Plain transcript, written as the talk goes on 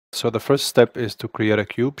So the first step is to create a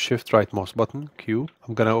cube. Shift right mouse button, cube.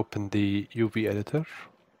 I'm gonna open the UV editor.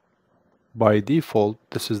 By default,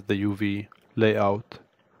 this is the UV layout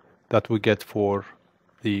that we get for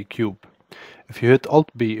the cube. If you hit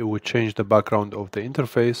Alt B, it would change the background of the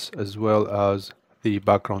interface as well as the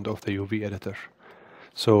background of the UV editor.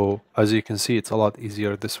 So as you can see, it's a lot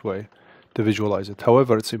easier this way to visualize it.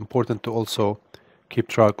 However, it's important to also keep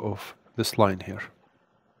track of this line here.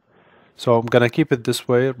 So I'm gonna keep it this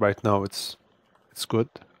way. Right now it's good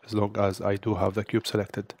as long as I do have the cube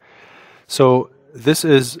selected. So this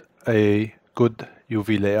is a good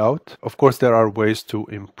UV layout. Of course, there are ways to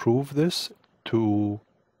improve this to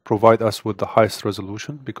provide us with the highest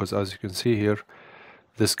resolution, because as you can see here,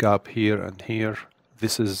 this gap here and here,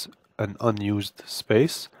 this is an unused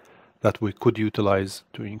space that we could utilize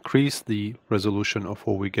to increase the resolution of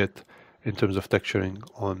what we get in terms of texturing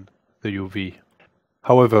on the UV.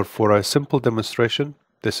 However, for a simple demonstration,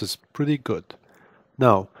 this is pretty good.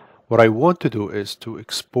 Now, what I want to do is to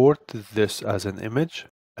export this as an image,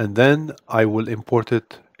 and then I will import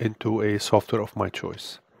it into a software of my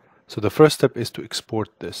choice. So the first step is to export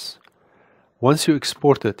this. Once you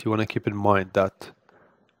export it, you want to keep in mind that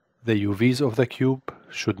the UVs of the cube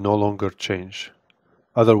should no longer change.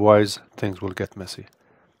 Otherwise, things will get messy.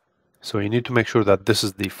 So you need to make sure that this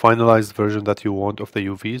is the finalized version that you want of the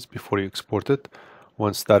UVs before you export it.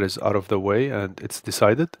 Once that is out of the way and it's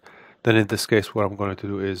decided, then in this case what I'm going to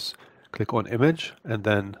do is click on image and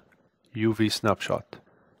then UV snapshot.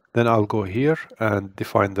 Then I'll go here and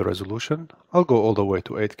define the resolution. I'll go all the way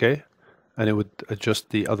to 8K and it would adjust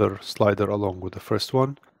the other slider along with the first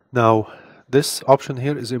one. Now this option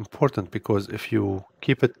here is important because if you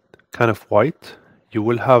keep it kind of white, you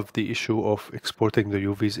will have the issue of exporting the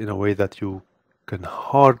UVs in a way that you can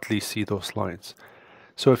hardly see those lines.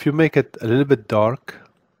 So if you make it a little bit dark,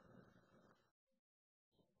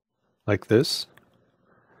 like this,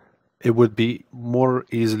 it would be more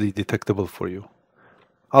easily detectable for you.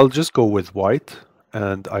 I'll just go with white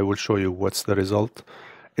and I will show you what's the result.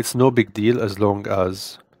 It's no big deal as long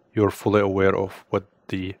as you're fully aware of what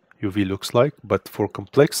the UV looks like, but for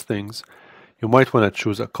complex things, you might want to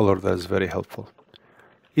choose a color that is very helpful.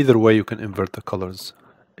 Either way, you can invert the colors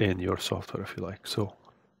in your software if you like. So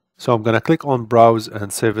I'm going to click on browse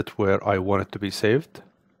and save it where I want it to be saved.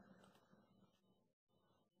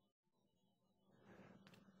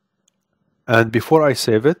 And before I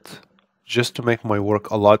save it, just to make my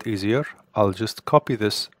work a lot easier, I'll just copy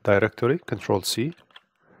this directory, Control C.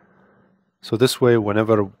 So this way,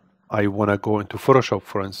 whenever I want to go into Photoshop,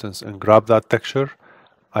 for instance, and grab that texture,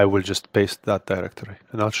 I will just paste that directory.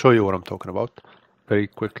 And I'll show you what I'm talking about very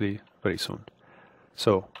quickly, very soon.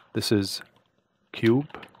 So this is cube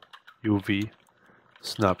UV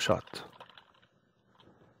snapshot.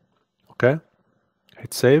 Okay,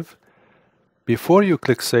 hit save. Before you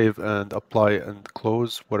click save and apply and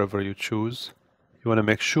close whatever you choose, you want to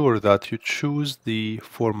make sure that you choose the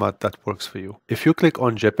format that works for you. If you click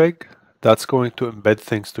on JPEG, that's going to embed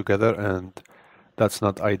things together and that's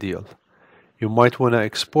not ideal. You might want to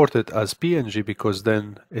export it as PNG because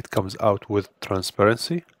then it comes out with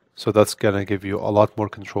transparency. So that's going to give you a lot more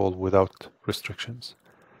control without restrictions.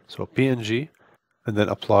 So PNG and then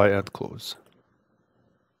apply and close.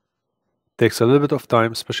 Takes a little bit of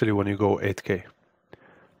time, especially when you go 8K.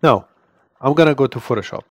 Now, I'm going to go to Photoshop.